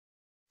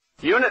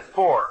Unit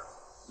 4,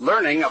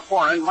 Learning a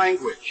Foreign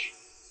Language.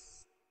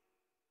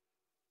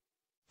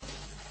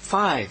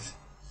 5.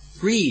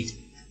 Read.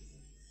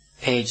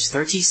 Page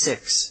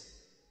 36.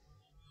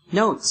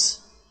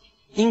 Notes.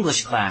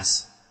 English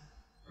class.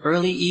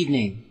 Early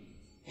evening.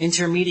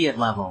 Intermediate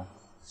level.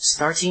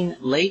 Starting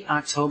late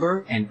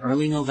October and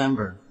early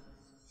November.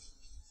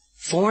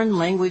 Foreign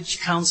Language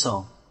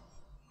Council.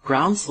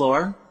 Ground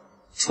floor,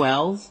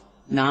 12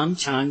 Nam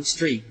Chang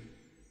Street.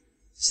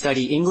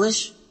 Study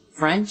English,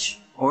 French,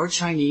 or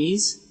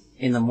Chinese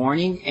in the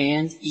morning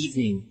and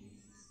evening.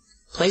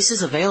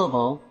 Places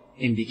available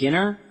in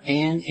beginner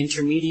and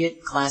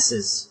intermediate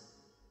classes.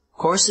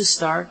 Courses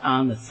start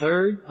on the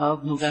 3rd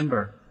of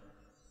November.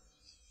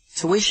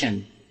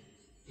 Tuition.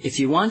 If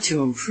you want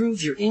to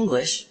improve your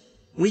English,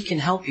 we can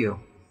help you.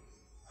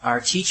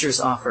 Our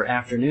teachers offer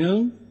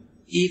afternoon,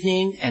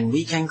 evening, and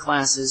weekend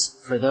classes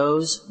for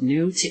those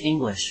new to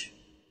English.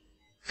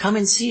 Come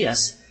and see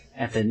us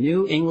at the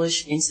New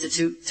English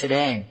Institute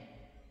today.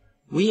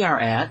 We are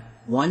at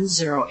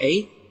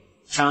 108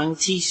 Chang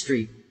Ti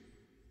Street.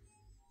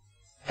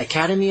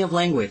 Academy of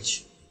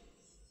Language.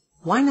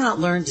 Why not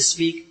learn to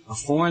speak a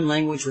foreign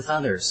language with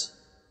others?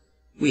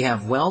 We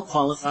have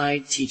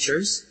well-qualified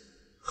teachers,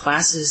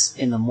 classes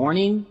in the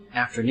morning,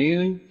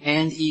 afternoon,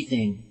 and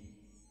evening.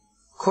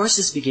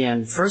 Courses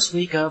begin first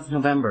week of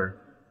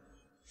November.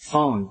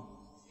 Phone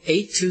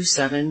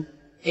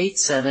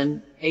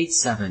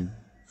 827-8787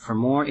 for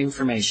more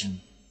information.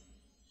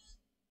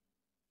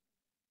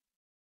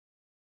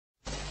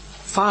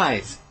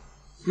 5.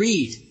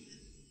 Read.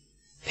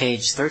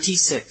 Page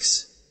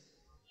 36.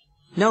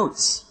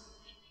 Notes.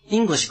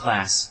 English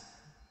class.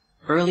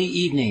 Early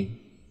evening.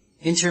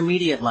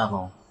 Intermediate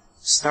level.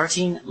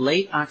 Starting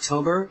late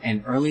October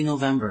and early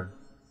November.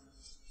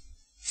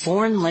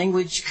 Foreign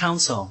Language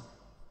Council.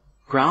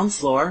 Ground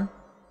floor,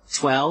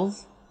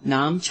 12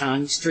 Nam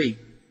Chang Street.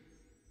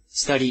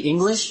 Study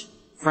English,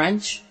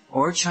 French,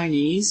 or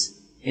Chinese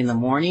in the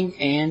morning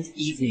and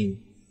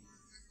evening.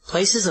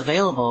 Places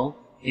available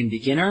in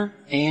beginner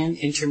and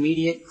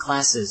intermediate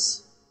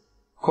classes.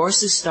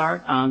 Courses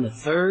start on the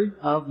 3rd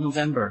of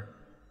November.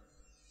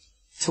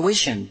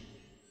 Tuition.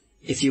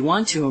 If you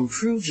want to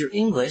improve your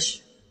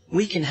English,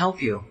 we can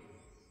help you.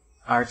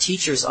 Our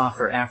teachers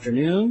offer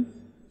afternoon,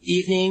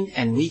 evening,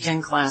 and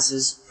weekend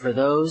classes for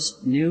those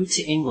new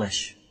to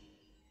English.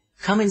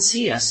 Come and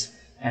see us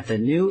at the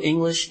New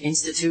English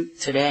Institute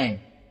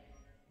today.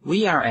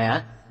 We are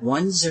at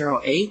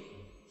 108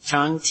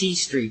 Chang Ti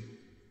Street.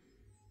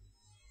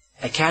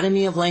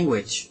 Academy of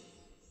Language.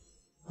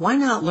 Why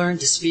not learn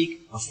to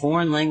speak a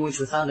foreign language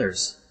with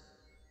others?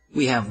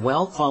 We have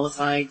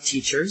well-qualified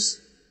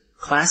teachers,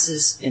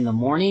 classes in the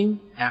morning,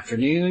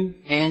 afternoon,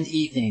 and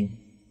evening.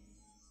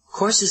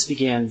 Courses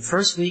begin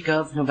first week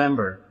of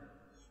November.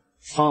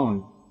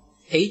 Phone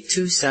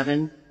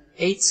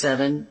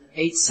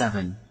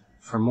 827-8787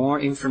 for more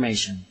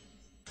information.